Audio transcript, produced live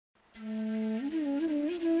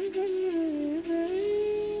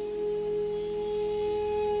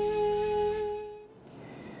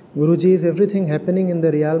Guruji, is everything happening in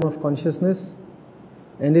the realm of consciousness,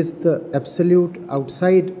 and is the absolute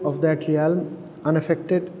outside of that realm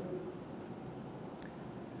unaffected?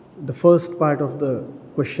 The first part of the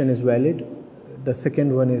question is valid. The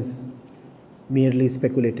second one is merely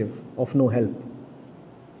speculative, of no help.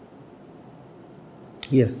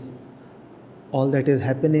 Yes, all that is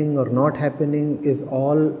happening or not happening is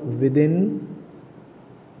all within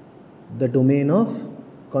the domain of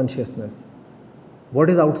consciousness. What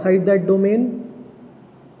is outside that domain?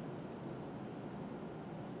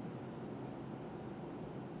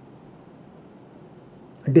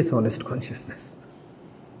 Dishonest consciousness.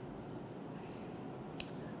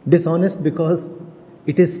 Dishonest because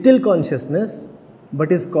it is still consciousness,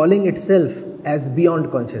 but is calling itself as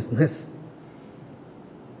beyond consciousness.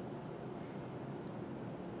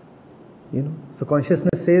 So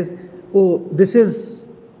consciousness says, oh, this is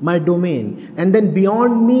my domain, and then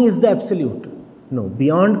beyond me is the absolute. No,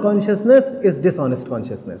 beyond consciousness is dishonest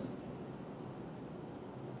consciousness.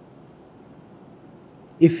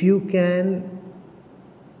 If you can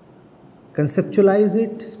conceptualize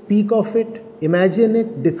it, speak of it, imagine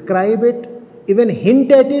it, describe it, even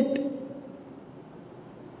hint at it,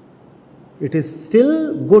 it is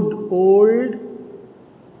still good old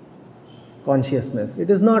consciousness.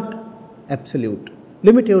 It is not absolute.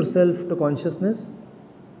 Limit yourself to consciousness,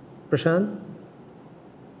 Prashant,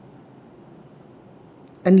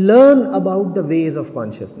 and learn about the ways of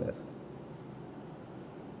consciousness.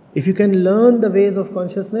 If you can learn the ways of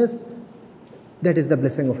consciousness, that is the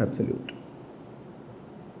blessing of absolute.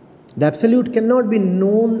 The absolute cannot be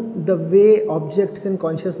known the way objects in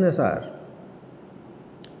consciousness are.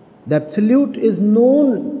 The absolute is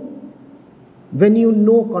known when you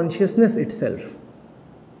know consciousness itself.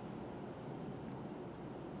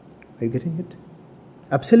 Are you getting it?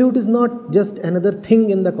 Absolute is not just another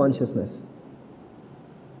thing in the consciousness.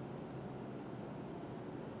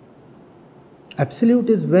 Absolute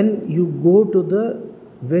is when you go to the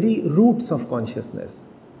very roots of consciousness.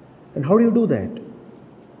 And how do you do that?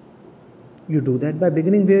 You do that by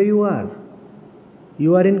beginning where you are.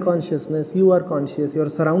 You are in consciousness, you are conscious, you are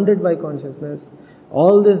surrounded by consciousness.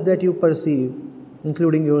 All this that you perceive,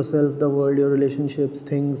 including yourself, the world, your relationships,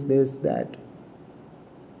 things, this, that.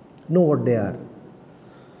 Know what they are.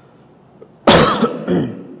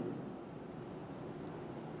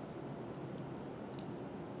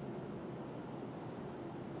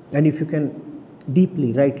 And if you can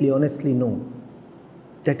deeply, rightly, honestly know,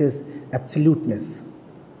 that is absoluteness.